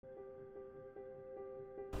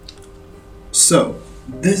So,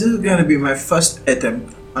 this is gonna be my first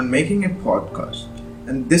attempt on making a podcast,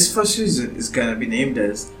 and this first season is gonna be named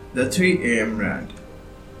as the 3 a.m. Rant,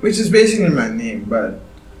 which is basically my name, but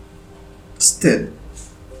still.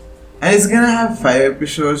 And it's gonna have 5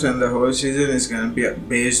 episodes, and the whole season is gonna be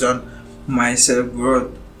based on my self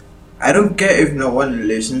growth. I don't care if no one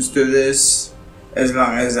listens to this, as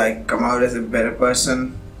long as I come out as a better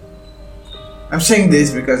person. I'm saying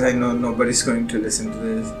this because I know nobody's going to listen to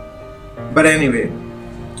this. But anyway,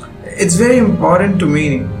 it's very important to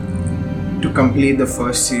me to complete the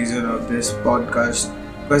first season of this podcast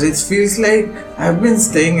because it feels like I've been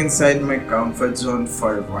staying inside my comfort zone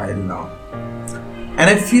for a while now. And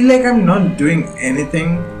I feel like I'm not doing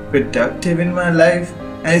anything productive in my life,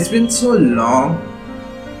 and it's been so long.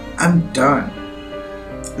 I'm done.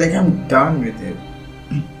 I'm done with it.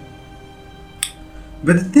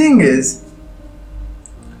 But the thing is,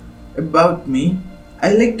 about me,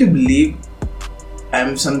 I like to believe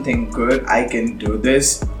I'm something good, I can do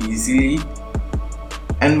this easily.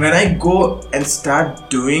 And when I go and start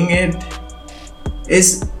doing it,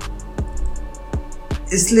 it's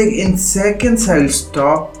like in seconds I'll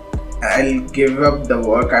stop, I'll give up the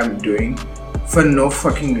work I'm doing for no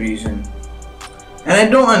fucking reason. And I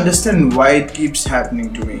don't understand why it keeps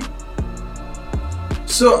happening to me.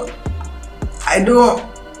 So I don't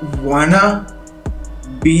wanna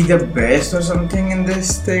be the best or something in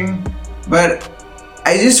this thing, but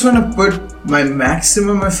I just want to put my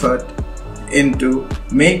maximum effort into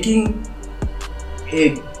making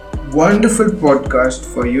a wonderful podcast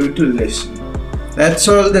for you to listen. That's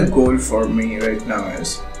all the goal for me right now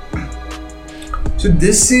is. So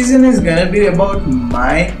this season is gonna be about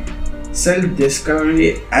my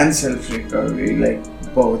self-discovery and self-recovery,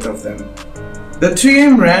 like both of them. The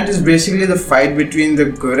 3am rant is basically the fight between the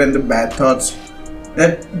good and the bad thoughts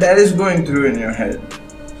that is going through in your head.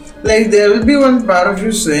 Like there will be one part of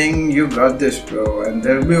you saying you got this bro, and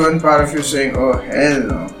there will be one part of you saying oh hell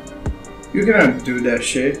no, you cannot do that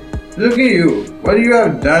shit. Look at you, what do you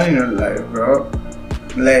have done in your life bro?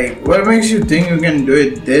 Like what makes you think you can do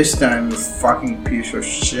it this time, you fucking piece of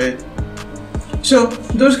shit? So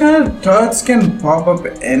those kind of thoughts can pop up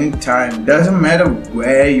anytime. Doesn't matter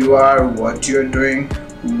where you are, what you're doing.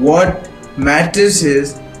 What matters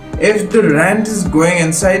is if the rant is going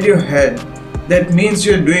inside your head, that means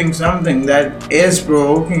you're doing something that is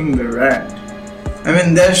provoking the rant. I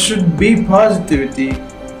mean, there should be positivity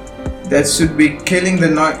that should be killing the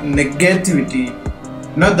negativity,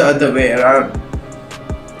 not the other way around.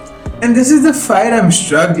 And this is the fight I'm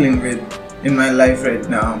struggling with in my life right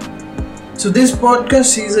now. So this podcast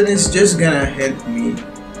season is just gonna help me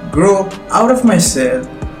grow out of myself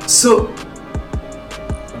so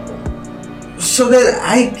that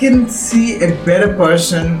I can see a better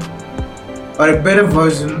person or a better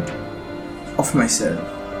version of myself.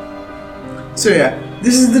 So yeah,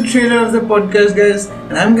 this is the trailer of the podcast guys,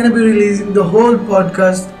 and I'm gonna be releasing the whole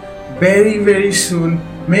podcast very soon.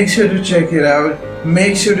 Make sure to check it out.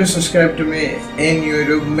 Make sure to subscribe to me in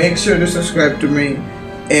YouTube. Make sure to subscribe to me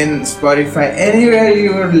in Spotify. Anywhere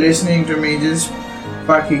you are listening to me, just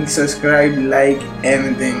fucking subscribe, like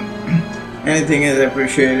anything. Anything is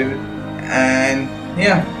appreciated. And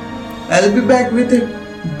yeah, I'll be back with a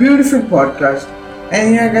beautiful podcast.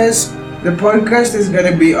 And yeah guys, the podcast is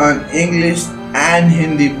gonna be on English and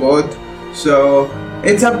Hindi both, so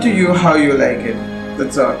it's up to you how you like it.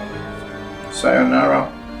 That's all.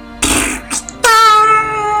 Sayonara.